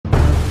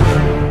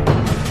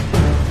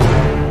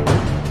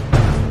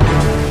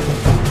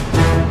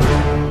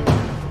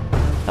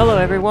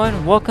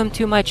everyone, welcome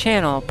to my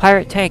channel,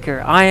 Pirate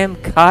Tanker. I am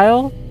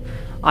Kyle.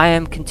 I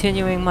am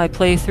continuing my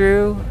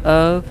playthrough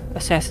of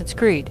Assassin's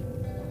Creed.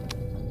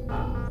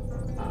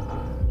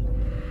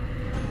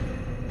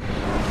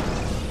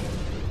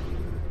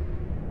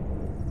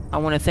 I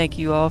want to thank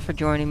you all for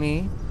joining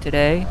me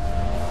today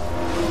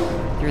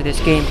through this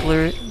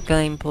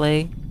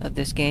gameplay of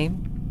this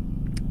game.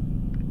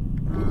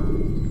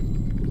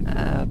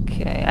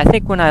 Okay, I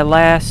think when I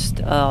last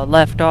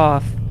left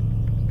off,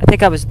 I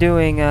think I was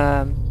doing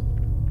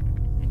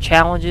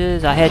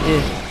challenges. I had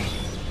to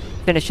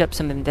finish up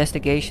some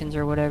investigations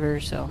or whatever,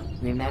 so...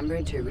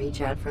 Remember to reach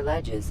out for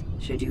ledges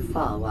should you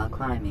fall while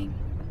climbing.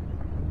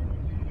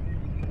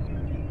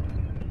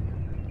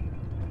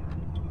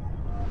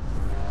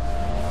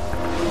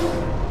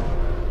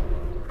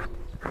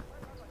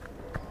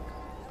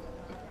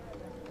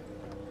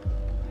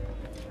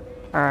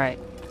 Alright.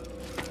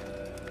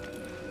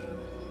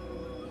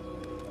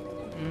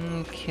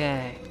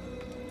 Okay.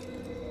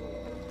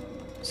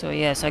 So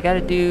yes, I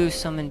gotta do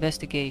some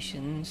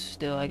investigations.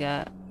 Still, I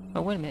got...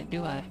 Oh, wait a minute,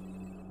 do I?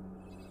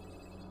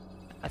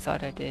 I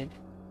thought I did.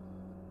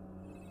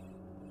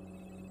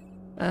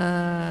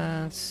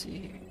 Let's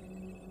see.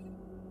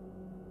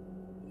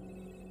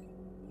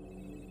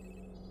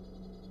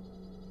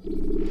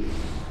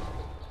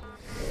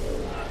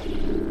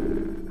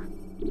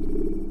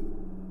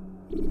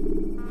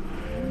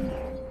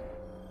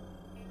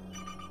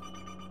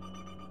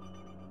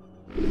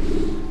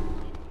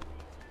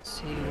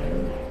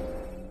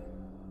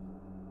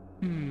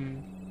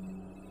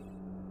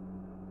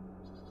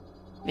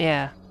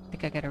 Yeah, I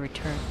think I gotta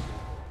return.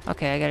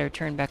 Okay, I gotta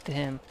return back to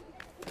him.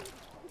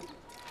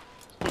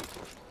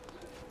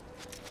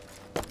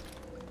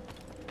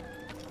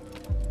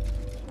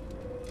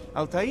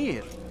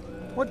 Altair,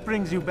 what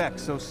brings you back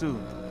so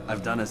soon?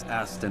 I've done as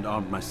asked and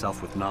armed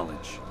myself with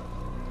knowledge.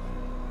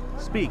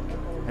 Speak,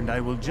 and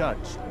I will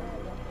judge.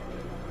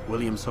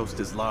 William's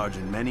host is large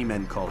and many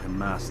men call him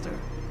master,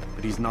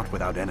 but he's not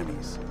without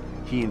enemies.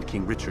 He and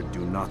King Richard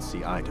do not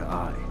see eye to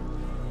eye.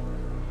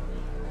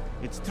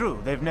 It's true,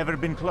 they've never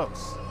been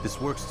close.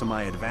 This works to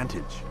my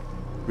advantage.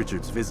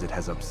 Richard's visit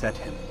has upset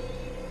him.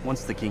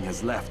 Once the king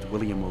has left,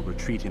 William will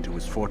retreat into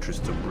his fortress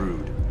to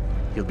brood.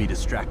 He'll be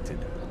distracted.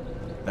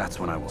 That's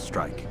when I will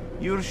strike.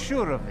 You're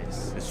sure of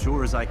this? As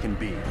sure as I can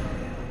be.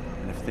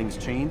 And if things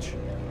change,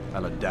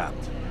 I'll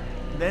adapt.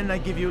 Then I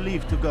give you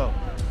leave to go.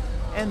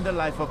 End the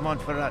life of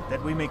Montferrat,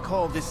 that we may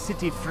call this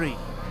city free.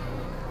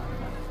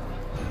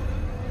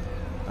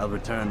 I'll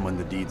return when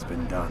the deed's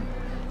been done.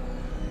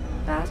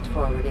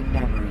 Fast-forwarding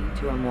memory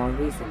to a more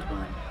recent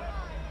one.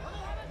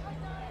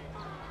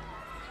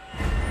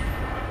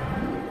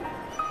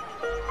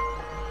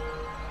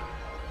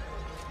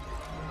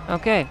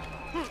 Okay.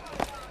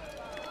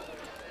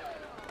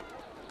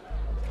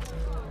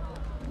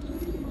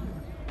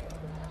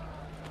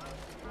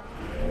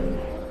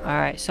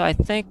 Alright, so I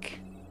think...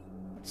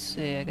 Let's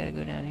see, I gotta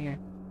go down here.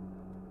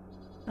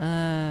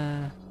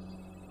 I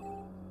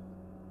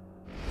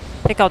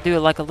think I'll do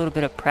like a little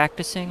bit of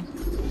practicing.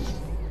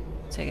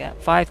 So I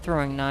got 5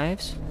 throwing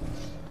knives.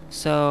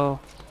 So...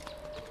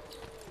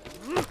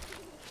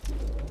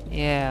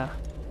 yeah.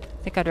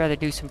 I think I'd rather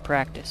do some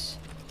practice.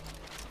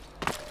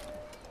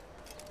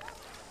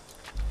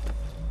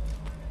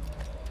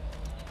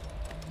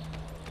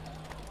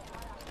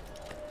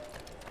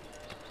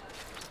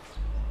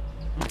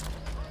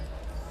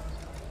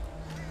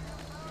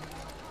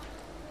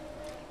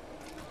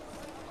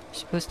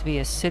 Supposed to be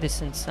a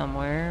citizen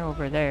somewhere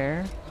over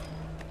there.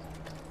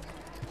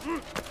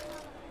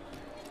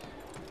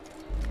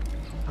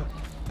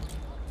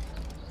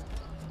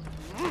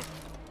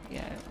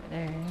 Yeah, over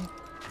there.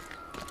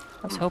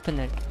 I was hoping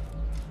that...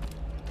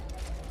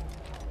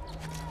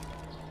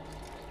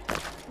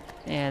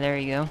 yeah, there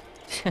you go.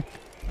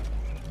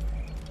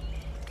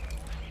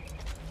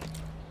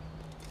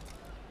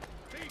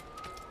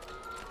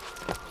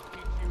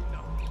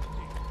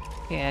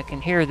 Yeah, I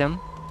can hear them.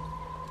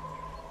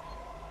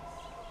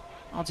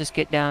 I'll just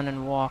get down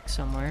and walk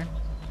somewhere.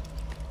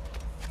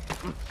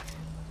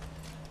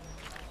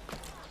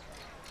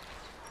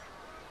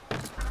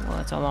 Well,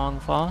 that's a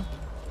long fall.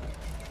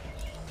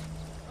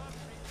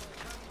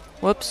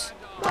 Whoops.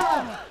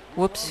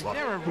 Whoops. Is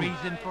there a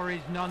reason for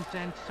his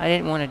nonsense? I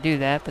didn't want to do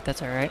that, but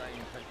that's alright.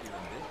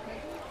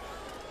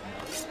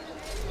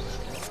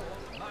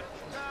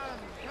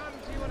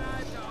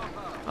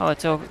 Oh,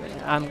 it's over.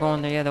 I'm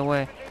going the other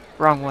way.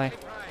 Wrong way.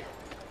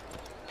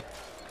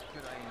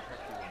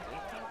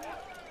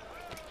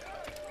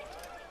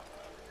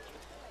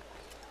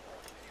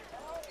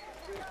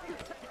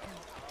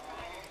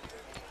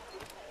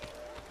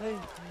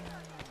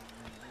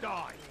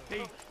 Die,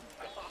 thief!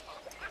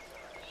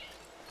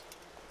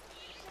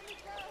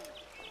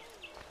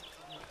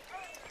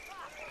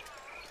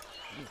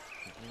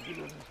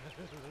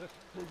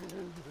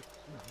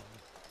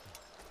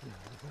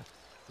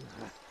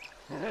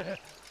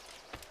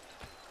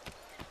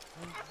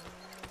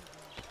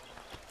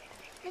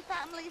 My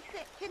family's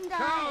sick and dying.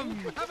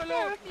 Come, Could have you a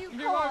spare look. a few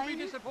You won't be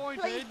coins?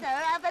 disappointed. Please, sir,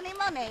 have any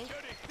money?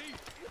 Dirty thief!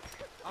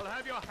 I'll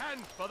have your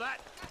hands for that.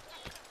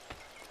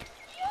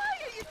 Why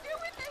are you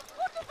doing this?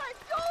 What have I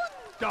done?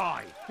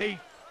 Die, thief!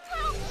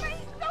 Help me!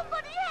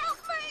 Somebody help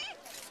me!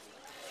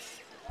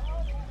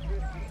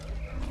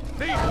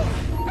 Thief!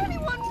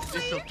 Anyone,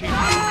 This'll please! teach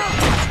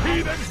you,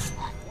 heathen!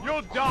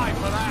 You'll die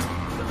for that!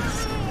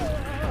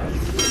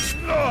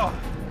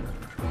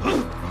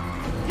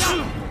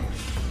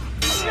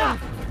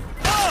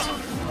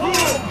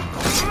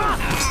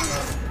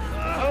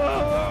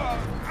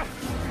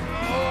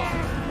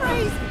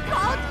 Praise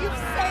God, you've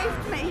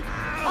saved me!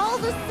 All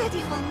the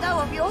city will know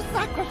of your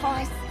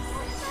sacrifice!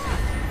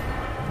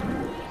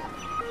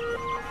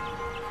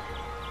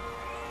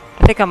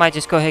 I think I might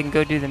just go ahead and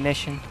go do the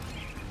mission.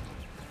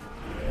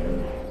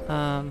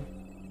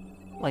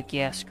 Like,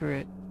 yeah, screw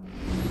it.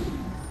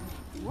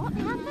 What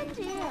happened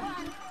here?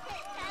 I'm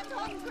sick and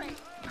hungry!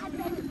 I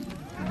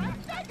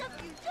beg of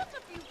you, just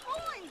a few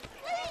coins,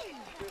 please!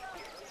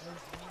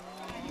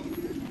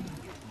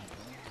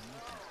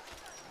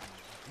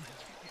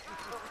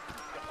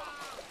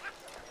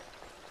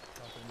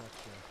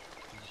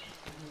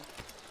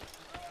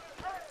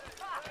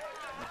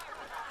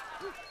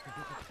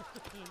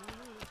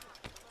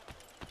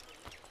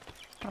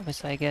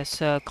 Obviously, I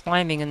guess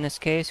climbing in this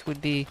case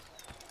would be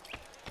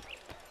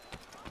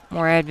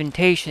more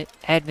advantageous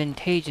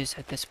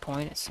at this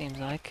point, it seems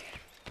like.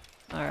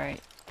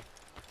 Alright.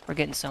 We're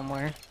getting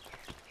somewhere.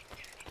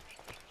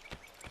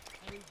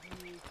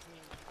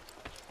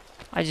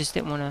 I just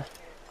didn't want to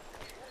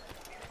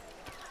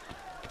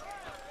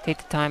take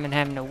the time and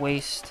having to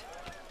waste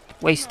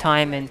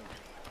time and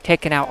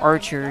taking out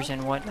archers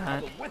and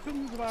whatnot.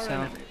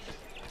 So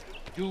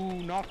Do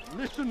not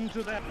listen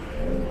to them.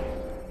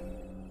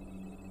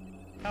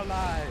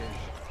 Lies,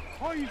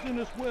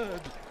 poisonous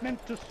words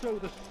meant to sow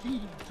the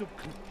seeds of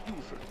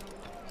confusion.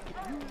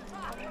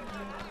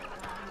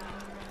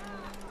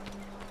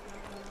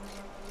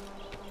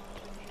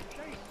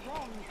 Stay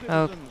strong,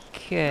 citizens.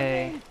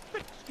 okay. Remain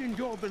fixed in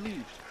your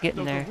beliefs. Getting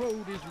Though there. the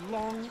road is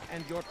long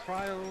and your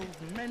trials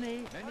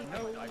many,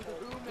 know that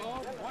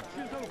God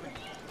watches over you.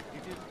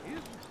 It is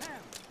His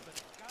hand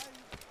that guides.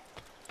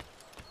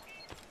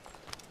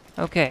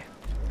 Okay.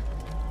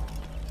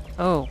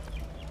 Oh.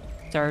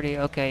 It's already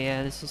okay,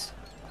 yeah, this is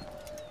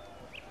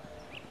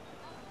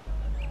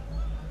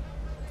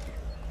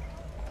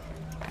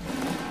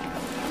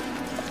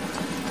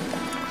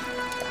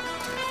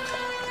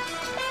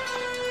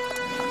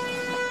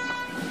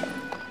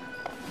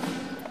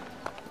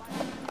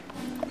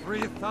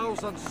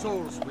 3,000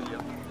 souls,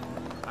 William.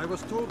 I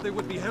was told they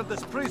would be held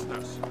as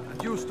prisoners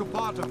and used to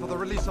barter for the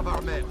release of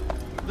our men.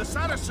 The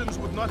Saracens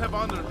would not have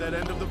honored that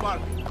end of the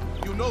bargain.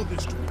 You know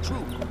this to be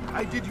true.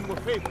 I did you a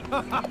favor.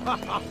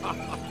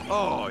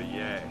 Oh,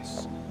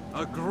 yes.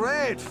 A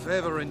great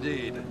favor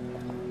indeed.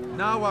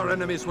 Now our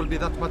enemies will be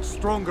that much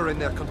stronger in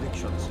their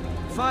convictions.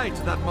 Fight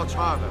that much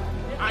harder.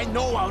 I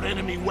know our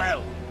enemy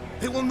well.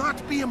 They will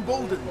not be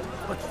emboldened,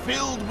 but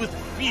filled with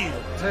fear.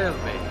 Tell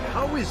me,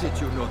 how is it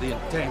you know the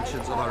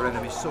intentions of our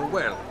enemies so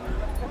well?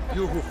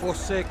 You who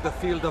forsake the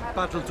field of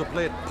battle to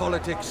play at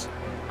politics.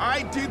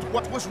 I did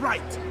what was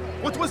right,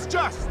 what was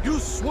just. You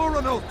swore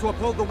an oath to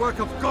uphold the work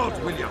of God,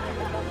 William.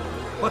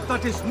 But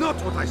that is not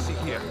what I see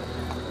here.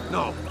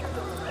 No.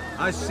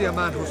 I see a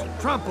man who's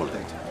trampled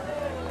it.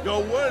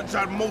 Your words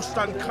are most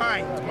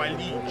unkind, my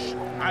liege.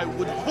 I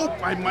would hope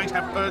I might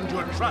have earned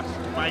your trust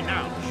by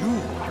now. You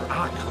are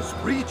Arkel's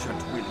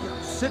regent,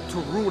 William, set to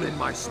rule in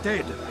my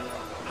stead.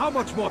 How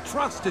much more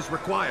trust is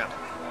required?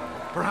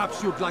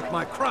 Perhaps you'd like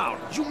my crown.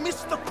 You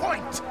missed the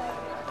point.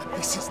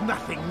 This is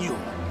nothing new.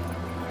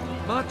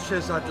 Much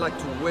as I'd like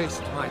to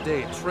waste my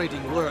day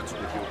trading words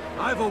with you,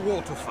 I've a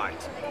war to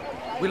fight.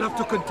 We'll have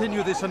to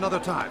continue this another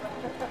time.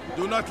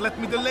 Do not let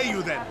me delay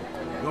you then,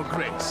 Your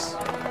Grace.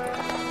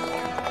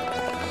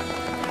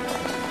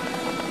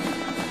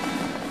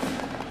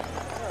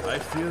 I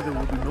fear there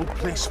will be no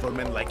place for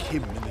men like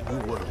him in the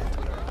New World.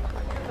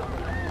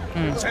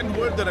 Send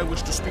word that I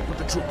wish to speak with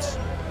the troops.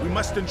 We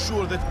must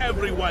ensure that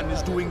everyone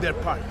is doing their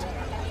part.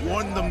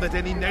 Warn them that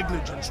any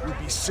negligence will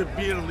be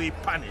severely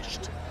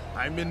punished.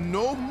 I'm in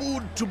no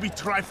mood to be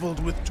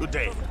trifled with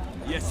today.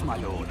 Yes, my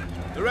lord.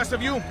 The rest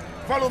of you,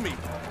 follow me.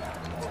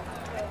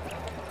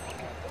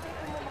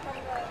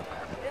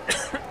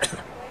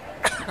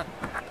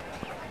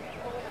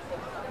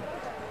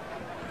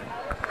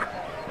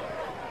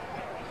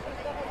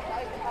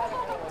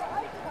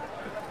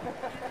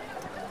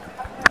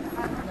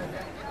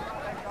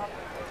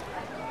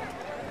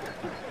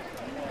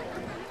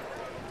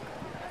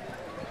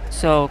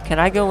 So, can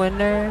I go in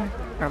there?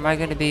 Or am I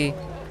going to be...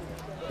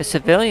 The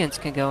civilians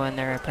can go in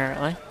there,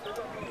 apparently.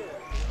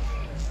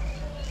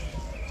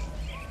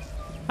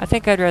 I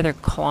think I'd rather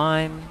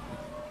climb.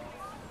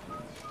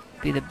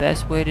 Be the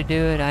best way to do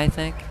it, I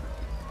think.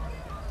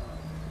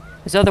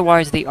 Because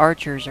otherwise the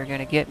archers are going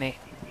to get me.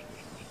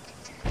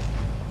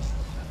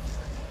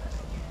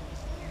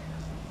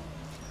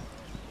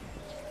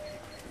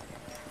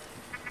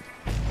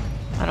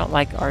 I don't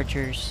like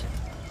archers.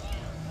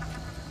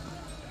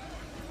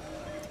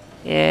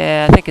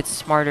 Yeah, I think it's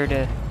smarter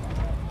to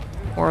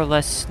more or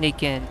less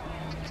sneak in.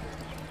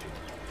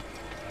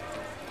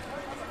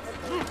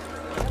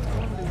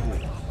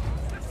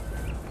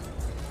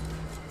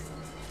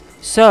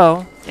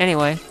 So,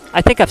 anyway,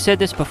 I think I've said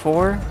this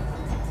before,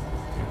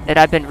 that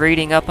I've been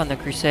reading up on the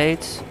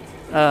Crusades.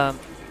 There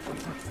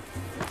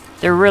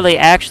really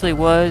actually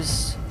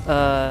was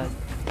a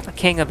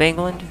king of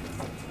England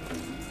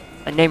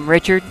named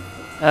Richard.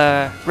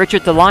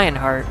 Richard the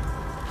Lionheart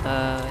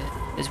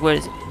is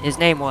what his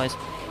name was.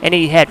 And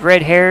he had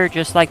red hair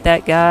just like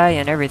that guy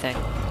and everything.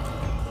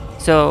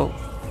 So,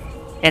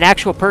 an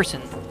actual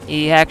person.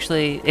 He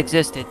actually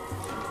existed.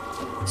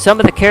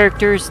 Some of the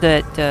characters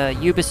that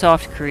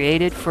Ubisoft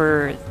created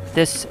for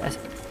this,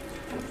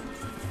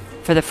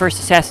 for the first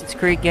Assassin's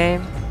Creed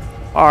game,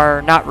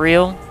 are not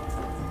real.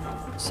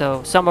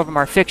 So some of them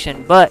are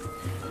fiction, but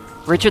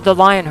Richard the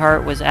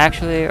Lionheart was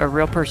actually a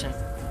real person.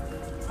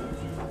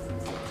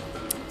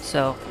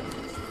 So,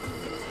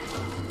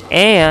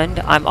 and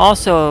I'm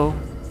also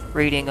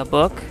reading a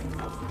book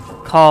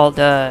called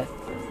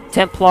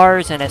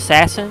Templars and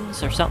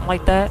Assassins or something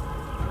like that.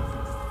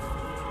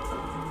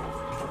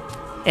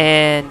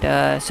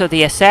 And so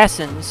the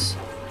assassins,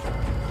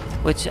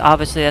 which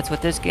obviously that's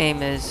what this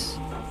game is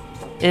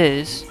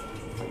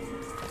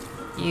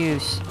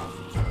use.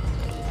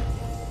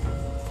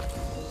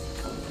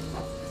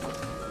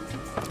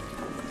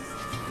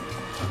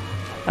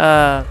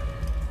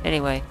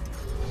 Anyway,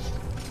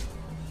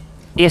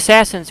 the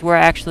assassins were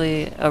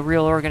actually a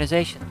real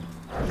organization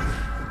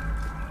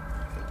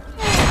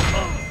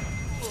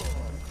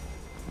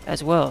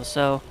as well,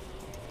 so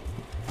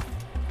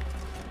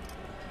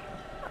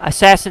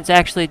assassins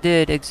actually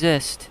did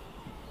exist.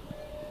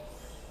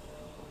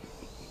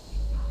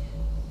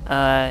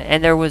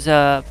 And there was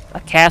a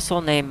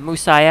castle named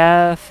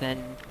Musayaf,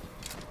 and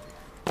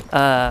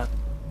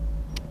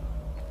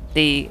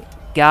the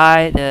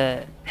guy,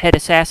 the head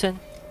assassin,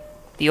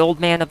 the old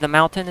man of the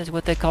mountain is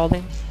what they called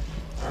him.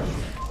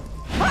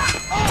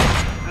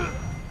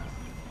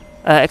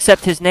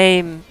 Except his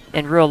name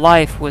in real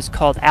life was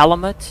called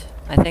Alamut,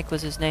 I think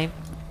was his name.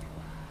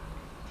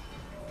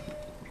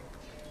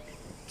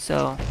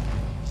 So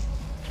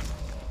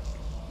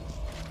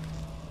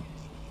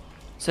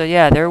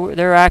yeah,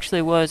 there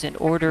actually was an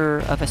order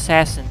of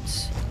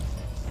assassins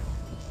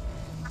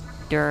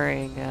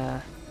during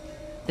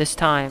this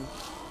time.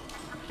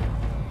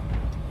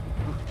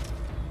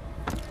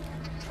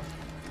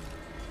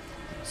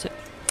 So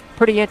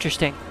pretty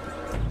interesting.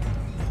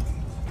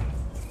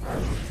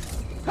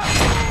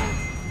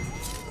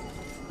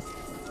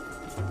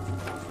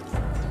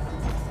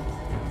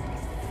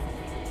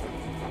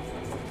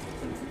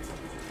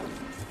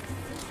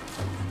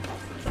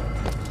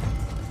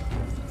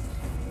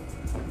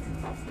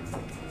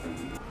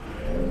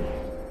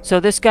 So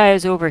this guy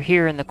is over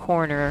here in the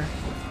corner.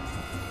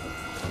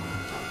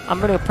 I'm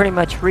going to pretty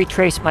much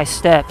retrace my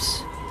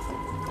steps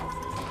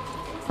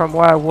from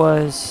where I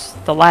was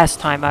the last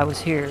time I was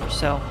here.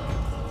 So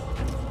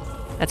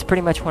that's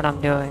pretty much what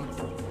I'm doing.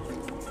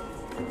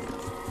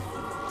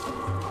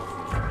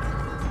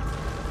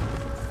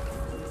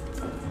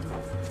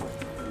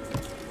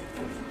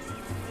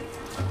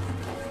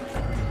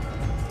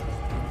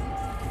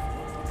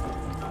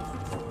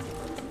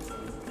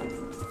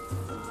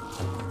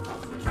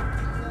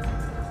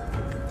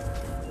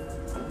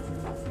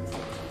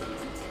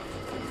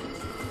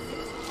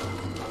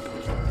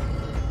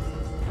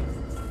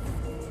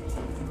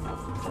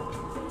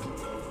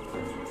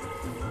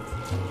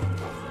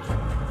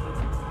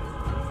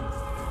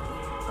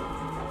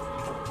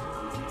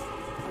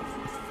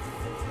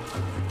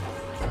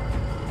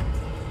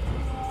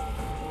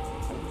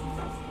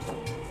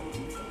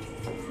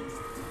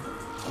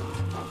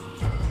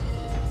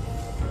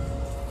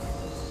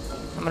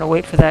 I'm gonna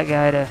wait for that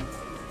guy to...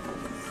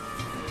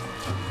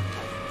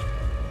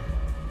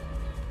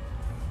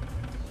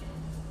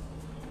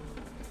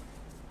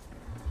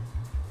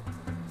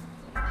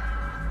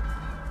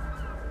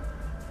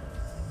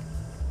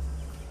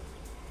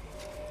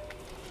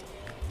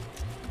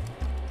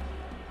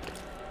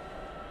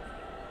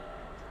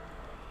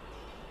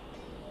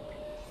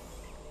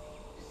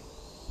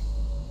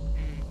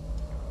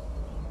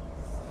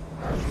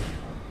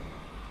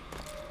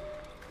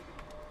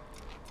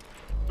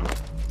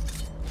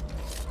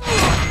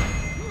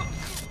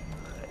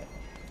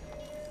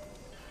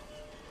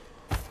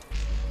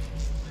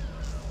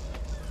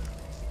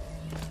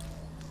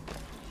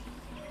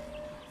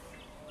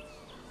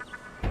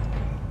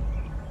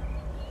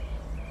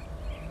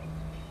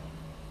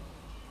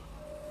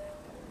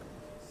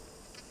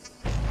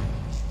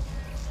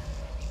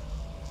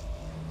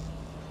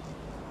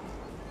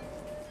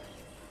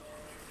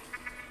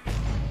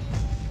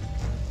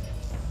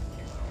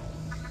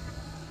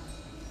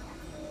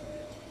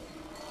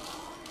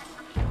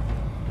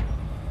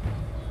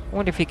 I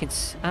wonder if he can...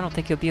 I don't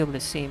think he'll be able to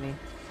see me.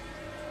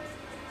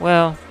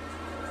 Well,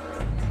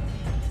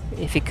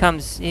 if he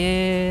comes...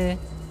 Yeah...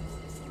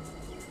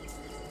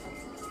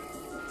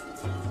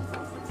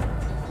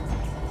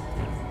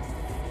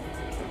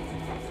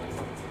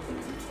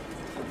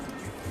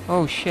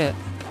 Oh shit.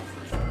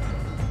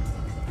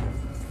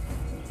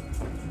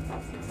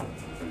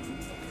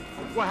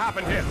 What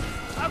happened here?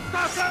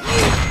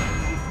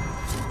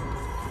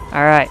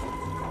 Alright.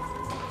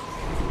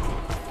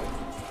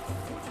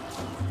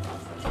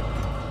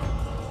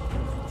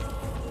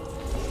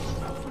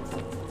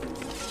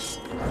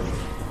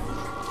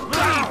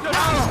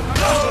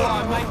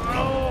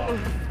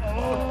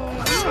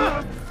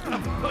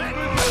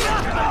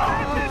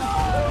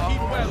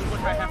 Heed well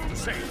what I have to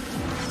say.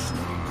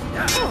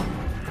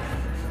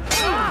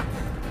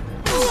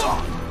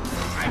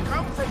 I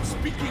come from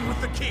speaking with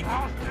the king,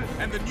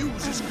 and the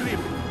news is grim.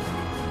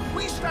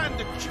 We stand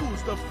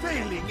accused of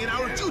failing in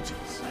our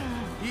duties.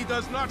 He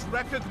does not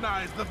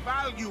recognize the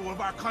value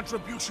of our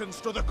contributions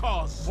to the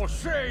cause. For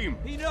shame!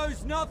 He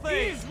knows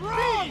nothing! He's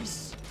wrong!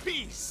 Peace!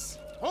 Peace!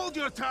 Hold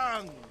your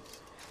tongues!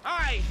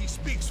 Aye, he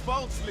speaks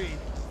falsely,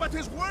 but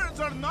his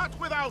words are not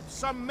without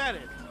some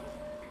merit.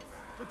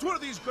 To tour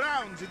these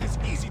grounds, it is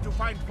easy to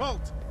find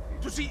fault,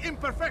 to see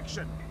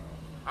imperfection.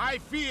 I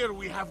fear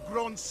we have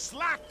grown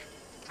slack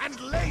and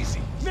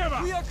lazy. Never!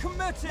 We are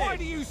committed! Why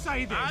do you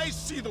say this? I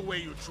see the way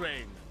you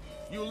train.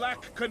 You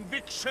lack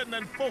conviction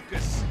and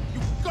focus.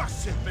 You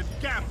gossip and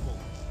gamble.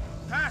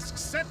 Tasks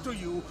set to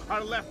you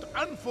are left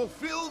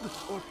unfulfilled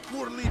or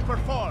poorly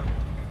performed.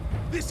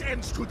 This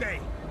ends today.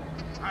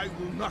 I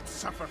will not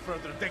suffer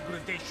further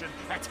degradation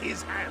at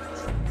his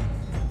hands.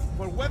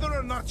 For whether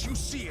or not you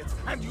see it,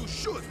 and you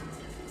should,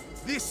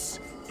 this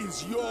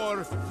is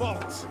your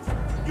fault.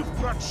 You've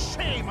brought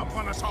shame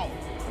upon us all.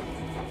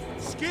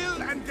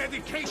 Skill and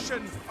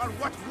dedication are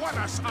what won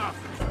us up,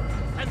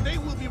 and they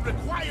will be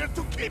required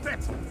to keep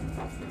it.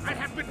 I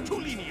have been too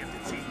lenient,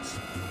 it seems.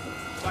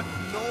 But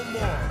no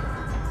more.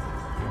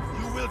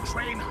 You will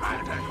train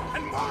harder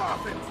and more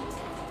often.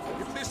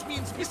 If this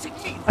means missing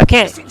meat, I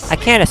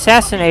can't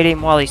assassinate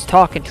him while he's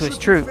talking to his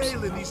troops.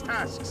 fail in these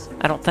tasks,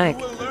 I don't think.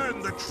 you will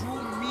learn the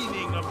true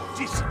meaning of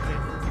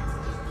discipline.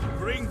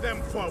 Bring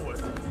them forward.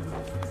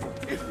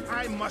 If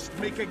I must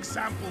make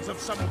examples of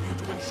some of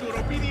you to ensure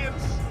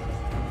obedience,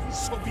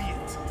 so be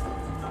it.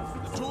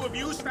 The two of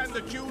you stand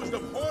accused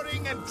of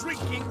whoring and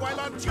drinking while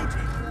on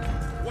duty.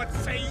 What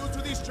say you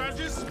to these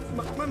charges?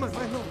 No,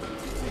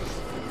 please.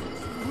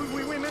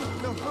 We women,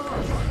 no.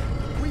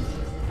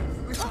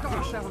 We forgot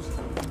ourselves.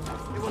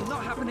 It will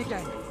not happen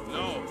again.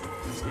 No,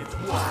 it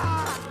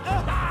won't.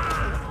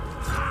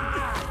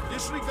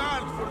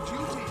 Disregard for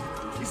duty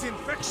is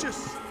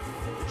infectious.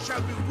 It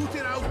shall be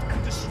rooted out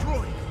and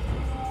destroyed.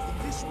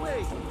 In this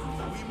way,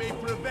 we may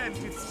prevent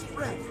its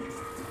spread.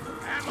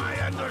 Am I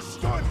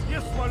understood?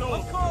 Yes, my lord.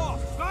 Of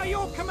course! By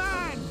your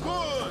command!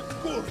 Good,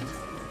 good.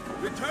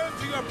 Return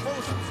to your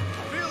posts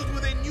filled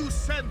with a new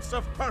sense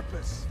of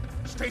purpose.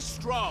 Stay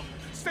strong,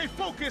 stay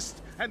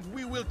focused, and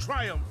we will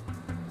triumph.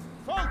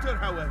 Falter,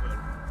 however,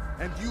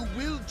 and you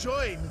will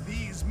join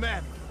these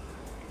men.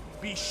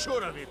 Be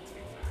sure of it.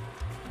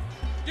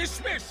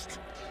 Dismissed!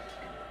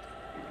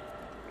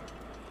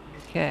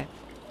 Okay.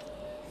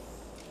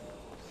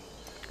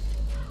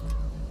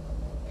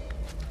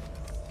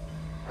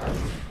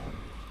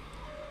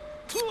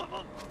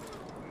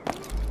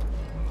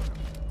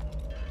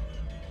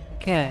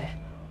 Okay.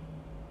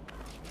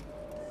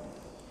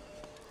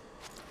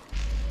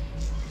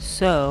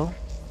 So,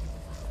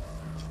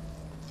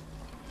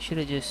 should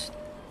have just...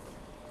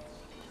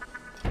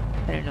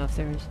 I don't know if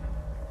there was...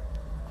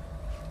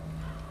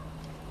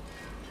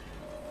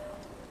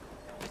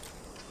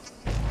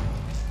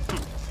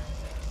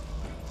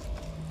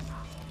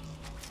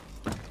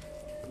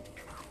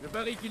 Le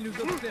baril qu'il nous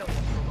observe.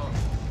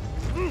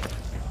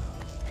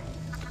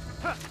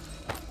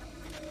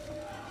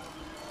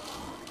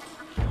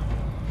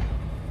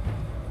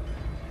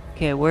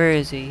 Okay, where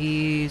is he?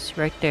 He's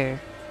right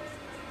there.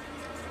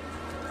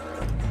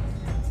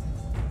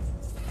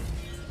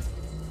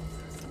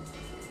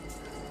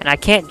 And I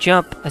can't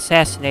jump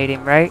assassinate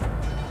him, right?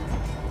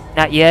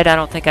 Not yet. I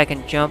don't think I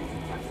can jump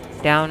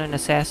down and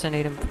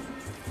assassinate him.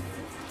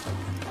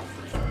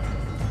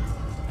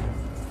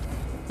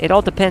 It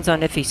all depends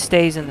on if he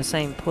stays in the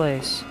same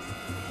place.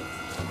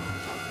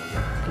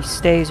 If he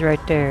stays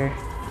right there.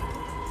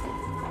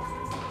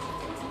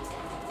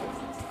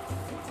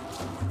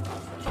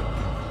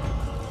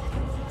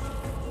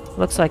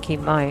 Looks like he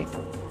might.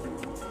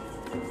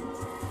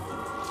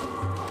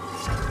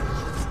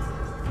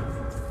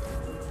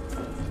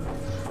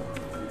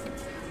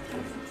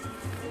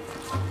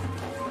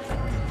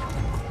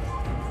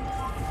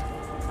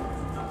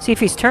 See, if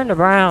he's turned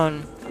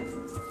around,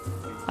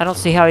 I don't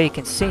see how he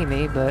can see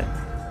me, but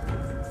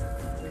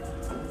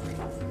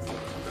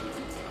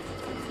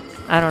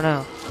I don't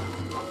know.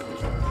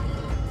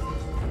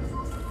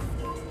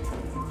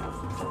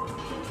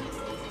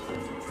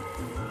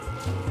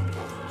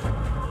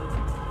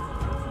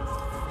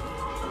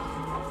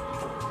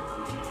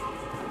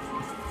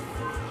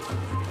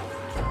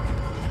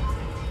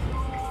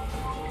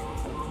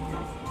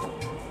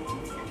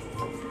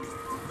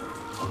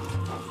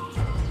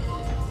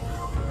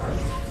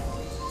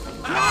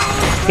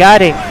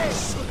 Got him.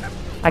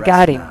 I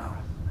got him. Now,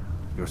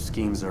 your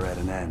schemes are at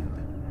an end.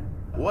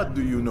 What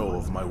do you know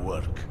of my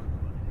work?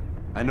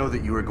 I know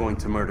that you are going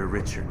to murder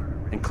Richard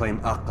and claim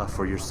Akka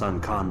for your son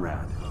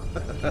Conrad.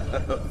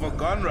 For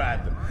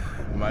Conrad,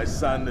 my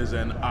son is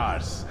an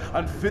arse,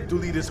 unfit to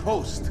lead his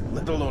host,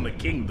 let alone a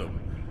kingdom.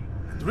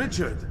 And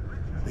Richard,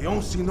 the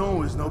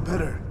Ancien is no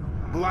better,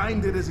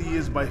 blinded as he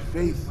is by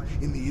faith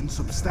in the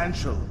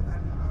insubstantial.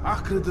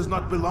 Acre does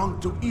not belong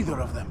to either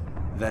of them.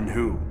 Then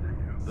who?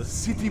 The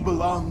city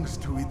belongs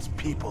to its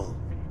people.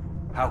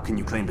 How can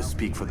you claim to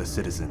speak for the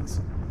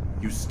citizens?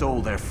 You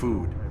stole their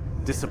food,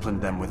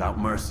 disciplined them without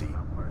mercy,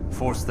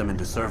 forced them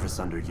into service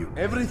under you.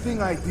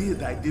 Everything I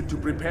did to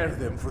prepare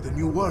them for the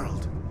new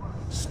world.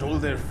 Stole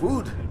their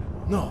food?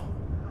 No.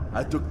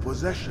 I took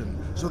possession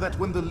so that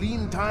when the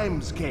lean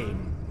times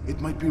came, it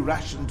might be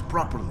rationed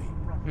properly.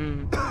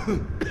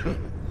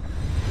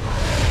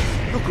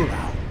 Look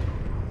around.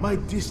 My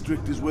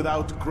district is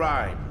without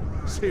crime,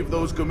 save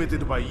those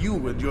committed by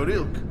you and your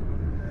ilk.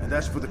 And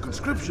as for the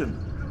conscription,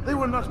 they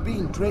were not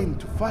being trained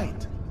to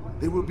fight.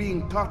 They were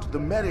being taught the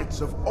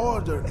merits of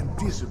order and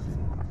discipline.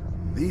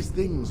 These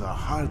things are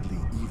hardly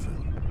evil.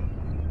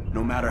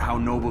 No matter how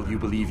noble you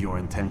believe your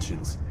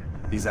intentions,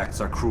 these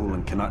acts are cruel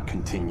and cannot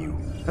continue.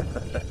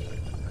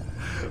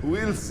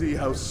 We'll see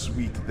how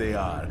sweet they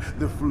are,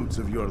 the fruits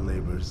of your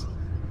labors.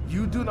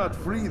 You do not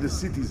free the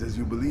cities as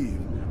you believe,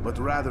 but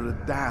rather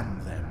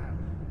damn them.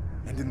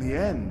 And in the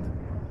end,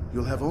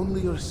 you'll have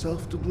only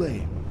yourself to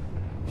blame.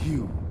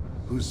 You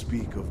who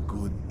speak of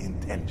good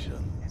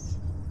intentions.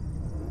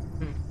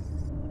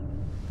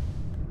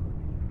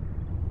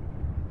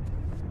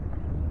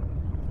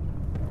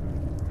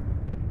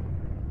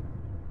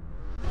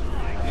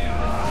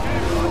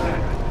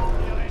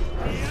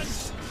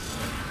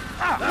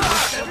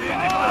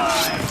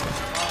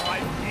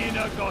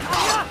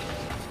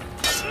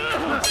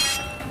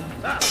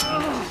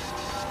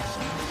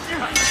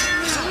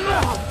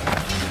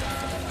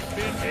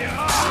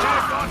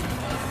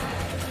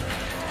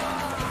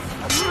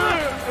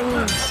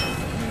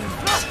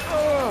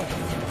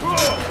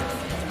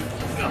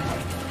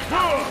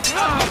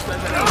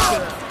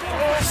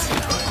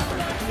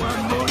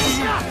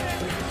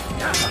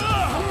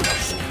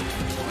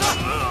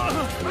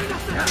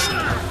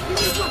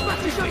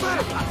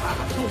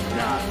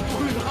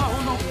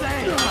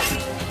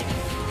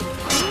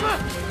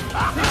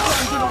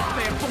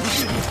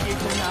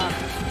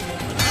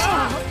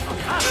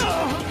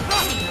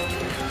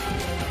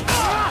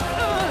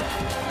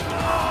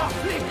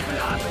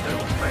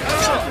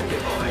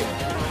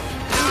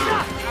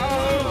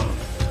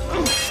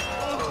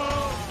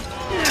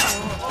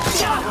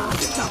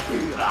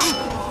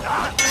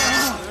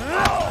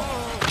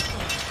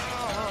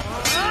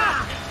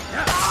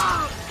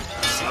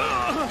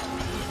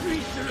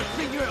 Puisse le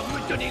Seigneur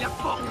me donner la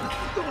force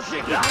dont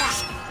j'ai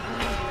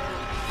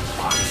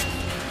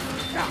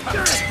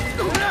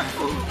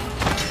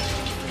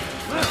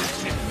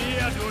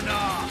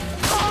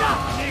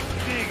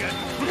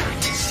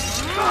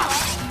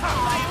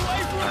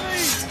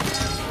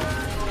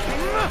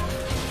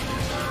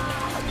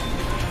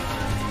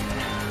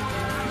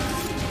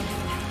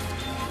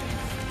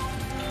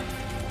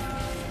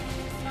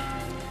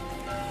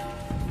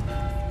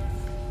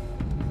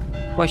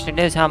Question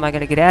is, how am I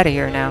going to get out of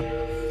here now?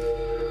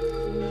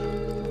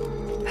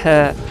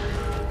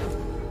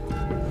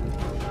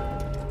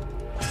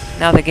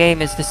 Now the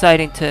game is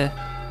deciding to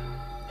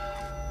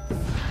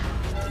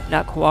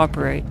not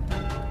cooperate.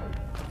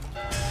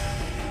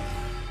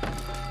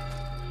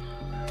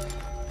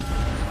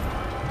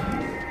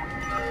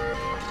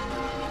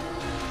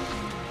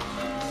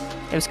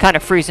 It was kind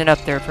of freezing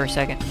up there for a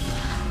second.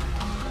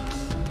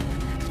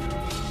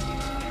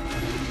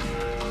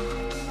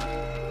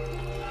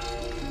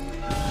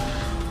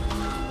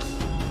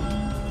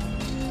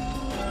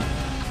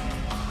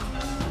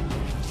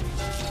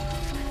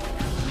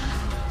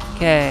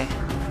 Okay.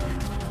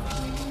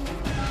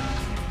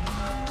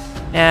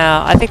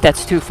 Now, I think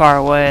that's too far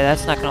away.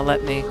 That's not gonna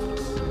let me.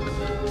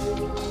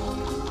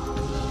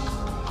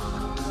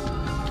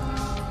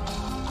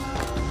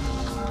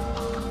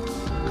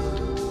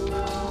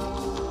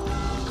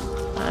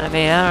 I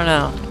mean, I don't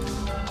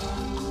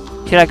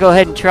know. Should I go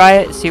ahead and try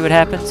it and see what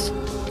happens?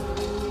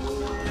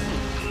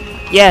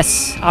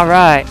 Yes!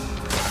 Alright.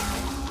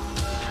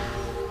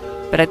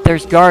 But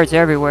there's guards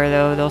everywhere,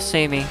 though. They'll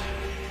see me.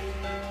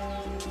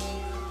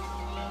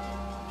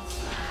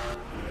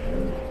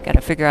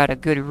 Gotta figure out a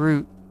good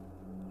route.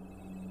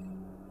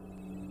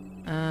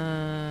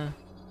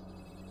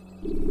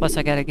 Plus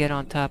I gotta get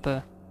on top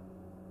of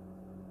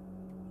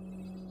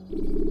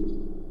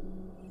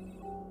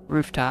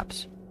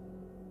rooftops.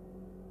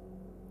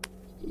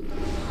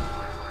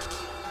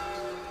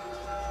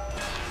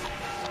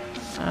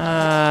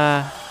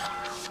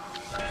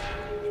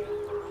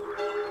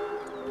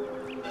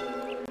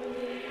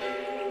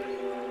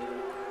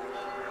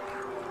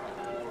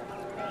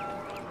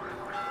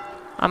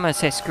 I'm gonna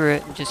say screw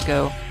it and just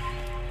go.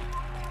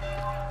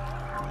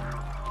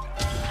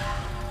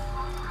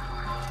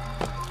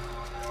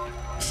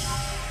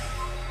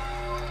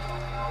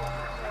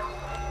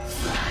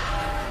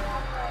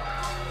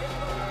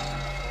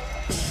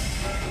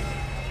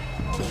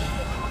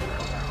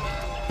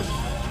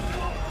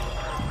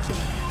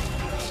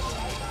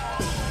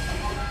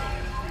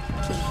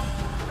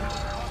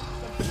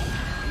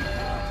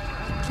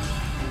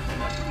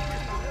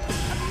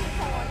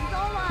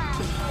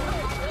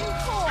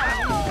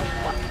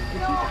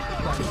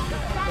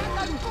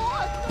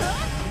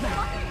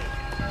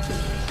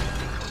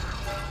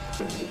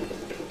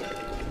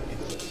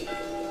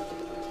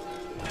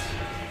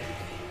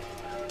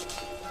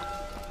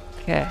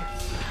 Okay.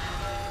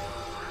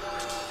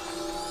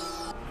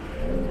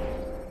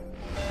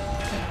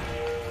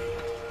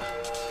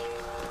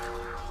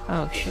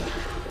 Oh shit.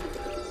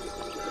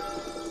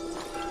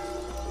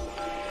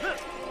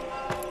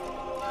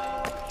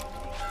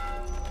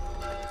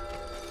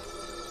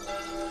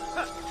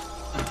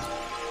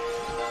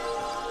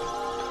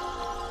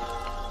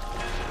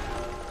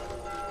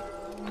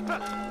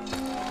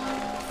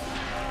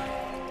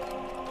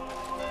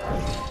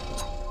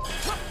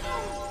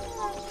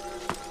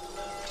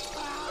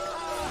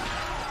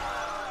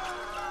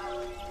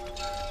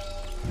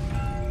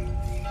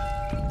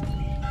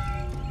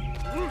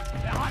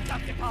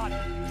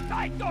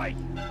 Zeigt euch!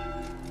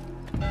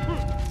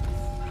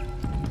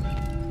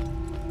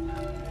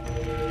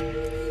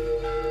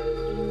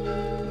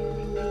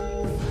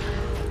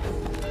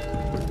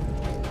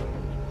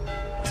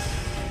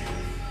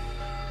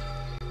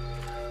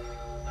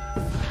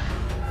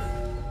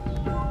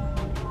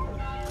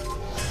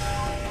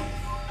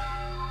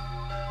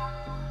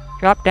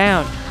 Drop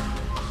down.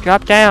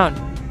 Drop down.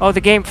 Oh,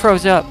 the game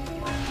froze up.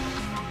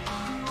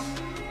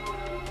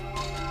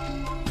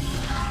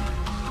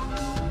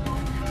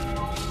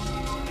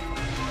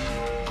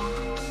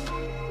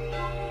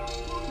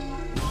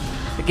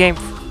 The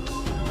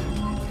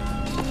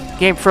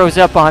game froze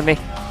up on me.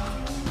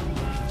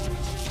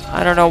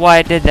 I don't know why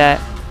I did that.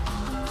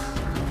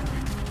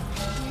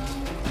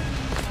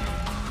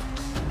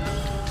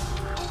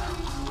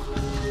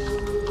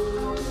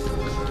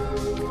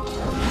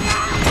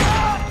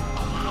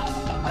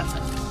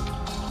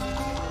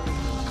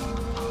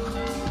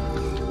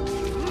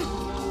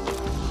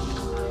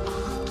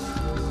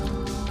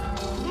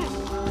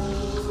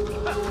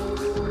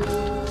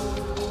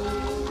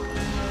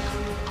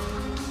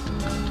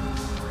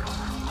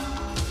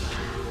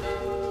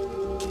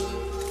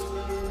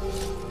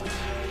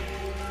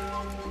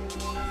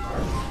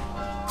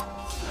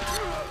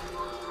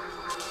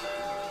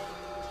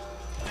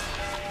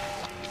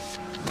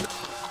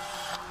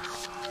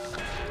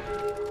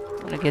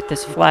 I'm gonna get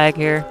this flag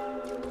here.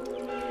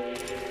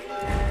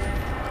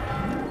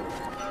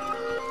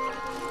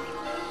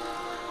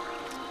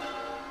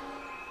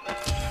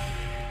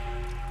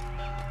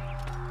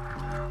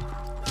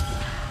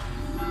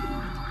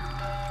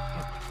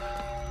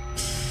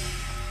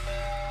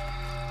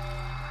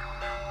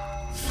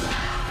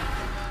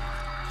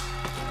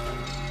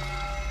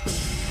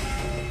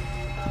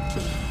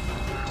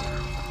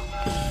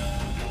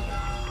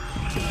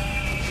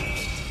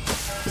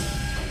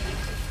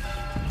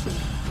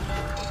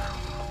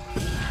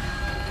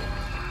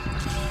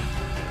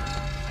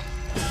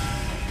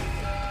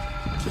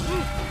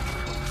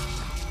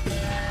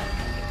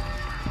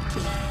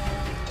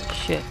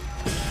 Shit.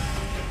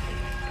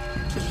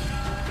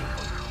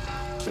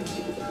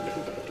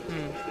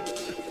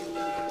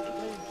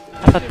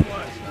 I thought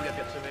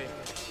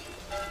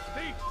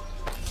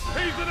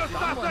He's an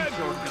assassin!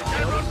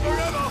 Can run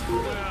forever!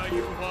 Where are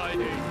you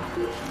hiding?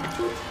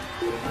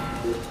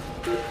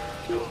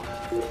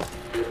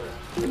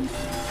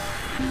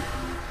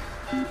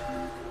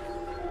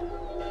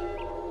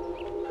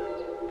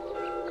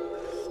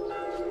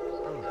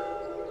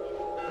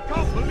 I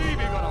can't believe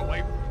he got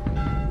away.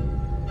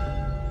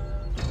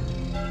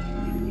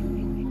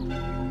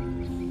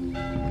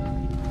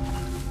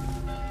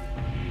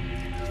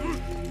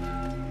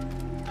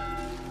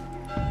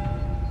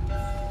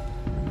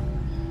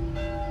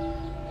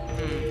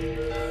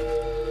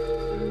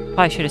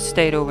 I should have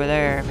stayed over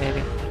there,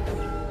 maybe.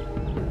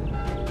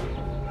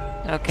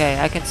 Okay,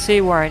 I can see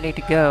where I need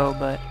to go,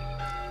 but...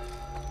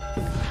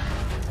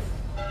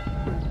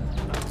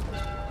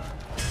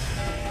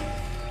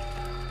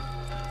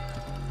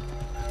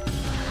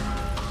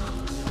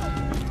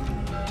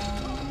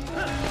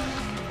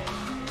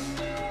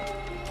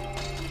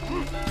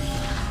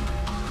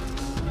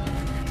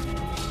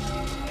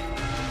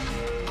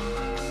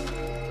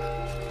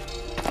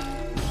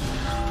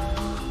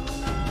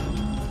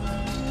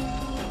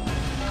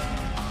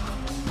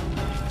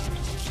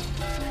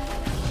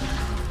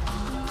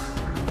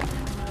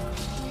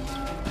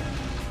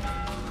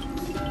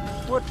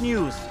 What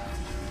news?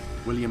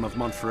 William of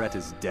Montferrat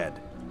is dead,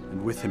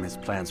 and with him his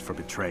plans for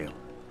betrayal.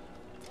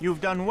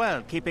 You've done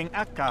well keeping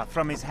Akka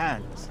from his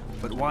hands.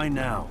 But why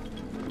now,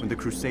 when the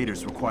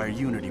Crusaders require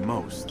unity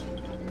most?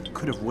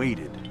 Could have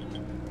waited.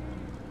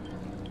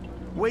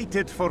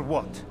 Waited for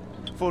what?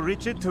 For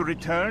Richard to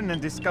return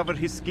and discover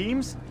his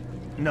schemes?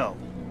 No.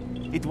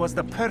 It was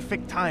the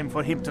perfect time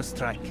for him to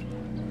strike.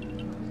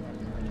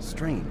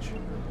 Strange.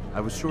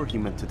 I was sure he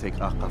meant to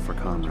take Akka for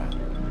Conrad,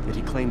 yet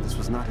he claimed this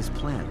was not his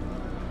plan.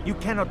 You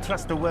cannot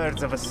trust the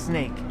words of a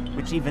snake,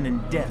 which even in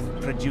death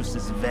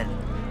produces venom.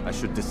 I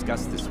should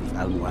discuss this with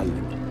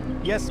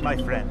Al-Muallim. Yes, my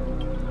friend.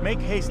 Make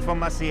haste for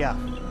Masyaf.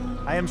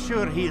 I am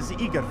sure he is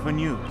eager for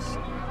news.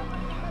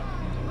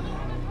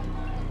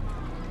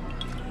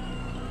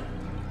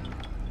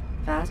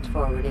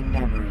 Fast-forwarding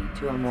memory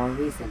to a more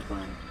recent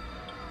one.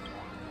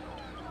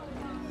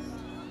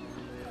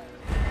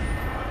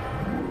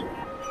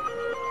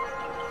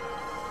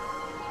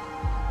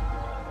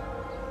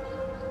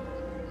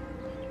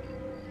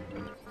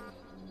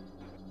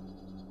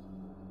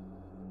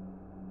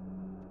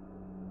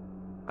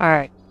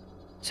 Alright,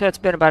 so it's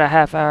been about a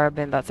half hour,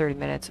 been about 30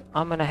 minutes.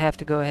 I'm going to have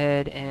to go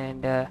ahead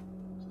and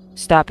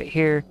stop it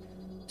here.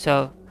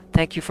 So,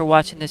 thank you for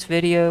watching this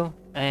video,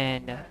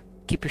 and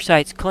keep your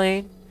sights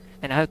clean,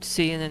 and I hope to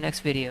see you in the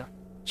next video.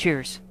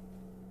 Cheers.